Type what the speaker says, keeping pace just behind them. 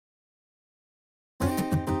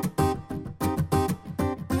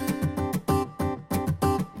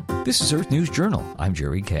This is Earth News Journal. I'm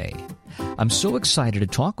Jerry Kay. I'm so excited to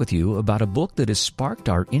talk with you about a book that has sparked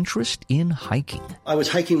our interest in hiking. I was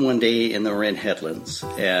hiking one day in the Marin Headlands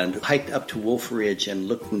and hiked up to Wolf Ridge and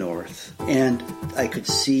looked north. And I could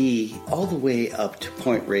see all the way up to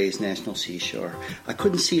Point Reyes National Seashore. I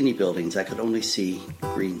couldn't see any buildings. I could only see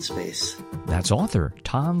green space. That's author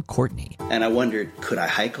Tom Courtney. And I wondered, could I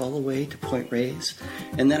hike all the way to Point Reyes?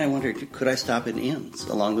 And then I wondered, could I stop in inns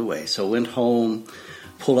along the way? So I went home,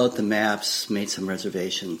 pulled out the maps, made some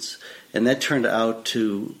reservations. And that turned out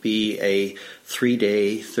to be a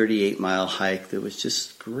 3-day, 38-mile hike that was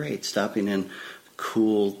just great, stopping in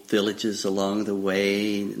cool villages along the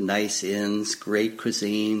way, nice inns, great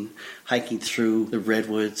cuisine, hiking through the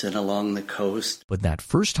redwoods and along the coast. But that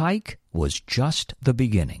first hike was just the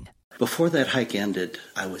beginning. Before that hike ended,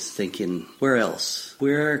 I was thinking, where else?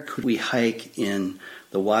 Where could we hike in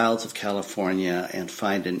the wilds of California and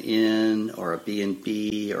find an inn or a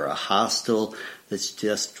B&B or a hostel that's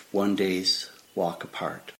just one day's walk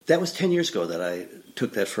apart? That was 10 years ago that I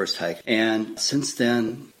took that first hike. And since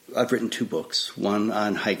then, I've written 2 books, one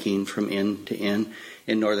on hiking from inn to inn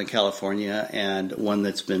in Northern California and one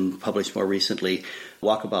that's been published more recently,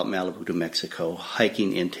 Walkabout Malibu to Mexico,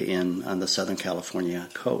 hiking inn to inn on the Southern California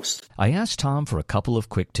coast. I asked Tom for a couple of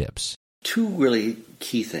quick tips. 2 really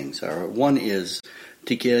key things are, one is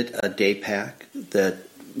to get a day pack that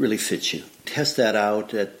really fits you. Test that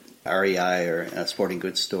out at REI or a sporting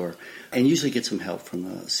goods store and usually get some help from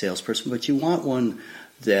a salesperson. But you want one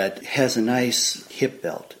that has a nice hip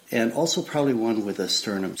belt and also probably one with a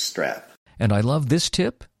sternum strap. And I love this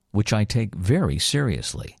tip, which I take very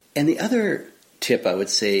seriously. And the other tip I would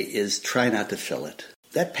say is try not to fill it.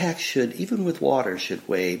 That pack should, even with water, should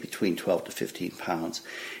weigh between 12 to 15 pounds.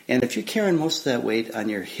 And if you're carrying most of that weight on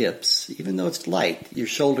your hips, even though it's light, your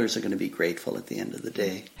shoulders are going to be grateful at the end of the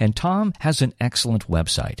day. And Tom has an excellent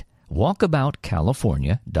website,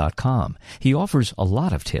 walkaboutcalifornia.com. He offers a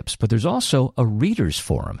lot of tips, but there's also a reader's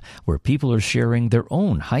forum where people are sharing their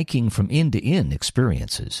own hiking from inn to inn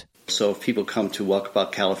experiences. So if people come to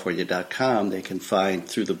walkaboutcalifornia.com, they can find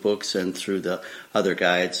through the books and through the other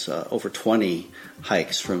guides over 20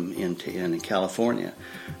 hikes from inn to inn in California.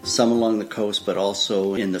 Some along the coast, but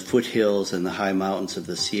also in the foothills and the high mountains of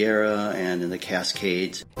the Sierra and in the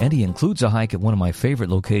Cascades. And he includes a hike at one of my favorite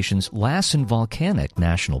locations, Lassen Volcanic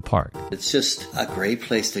National Park. It's just a great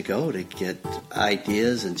place to go to get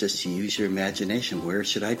ideas and just to use your imagination. Where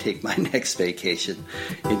should I take my next vacation?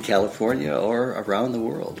 In California or around the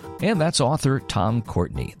world? And that's author Tom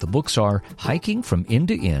Courtney. The books are Hiking from Inn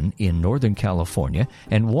to Inn in Northern California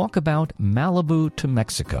and Walkabout Malibu to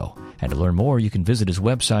Mexico. And to learn more, you can visit his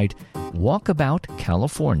website,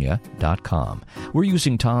 walkaboutcalifornia.com. We're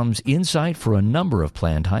using Tom's insight for a number of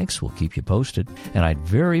planned hikes. We'll keep you posted. And I'd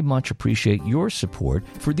very much appreciate your support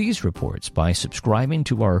for these reports by subscribing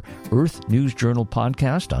to our Earth News Journal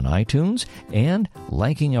podcast on iTunes and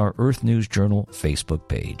liking our Earth News Journal Facebook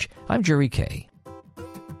page. I'm Jerry Kay.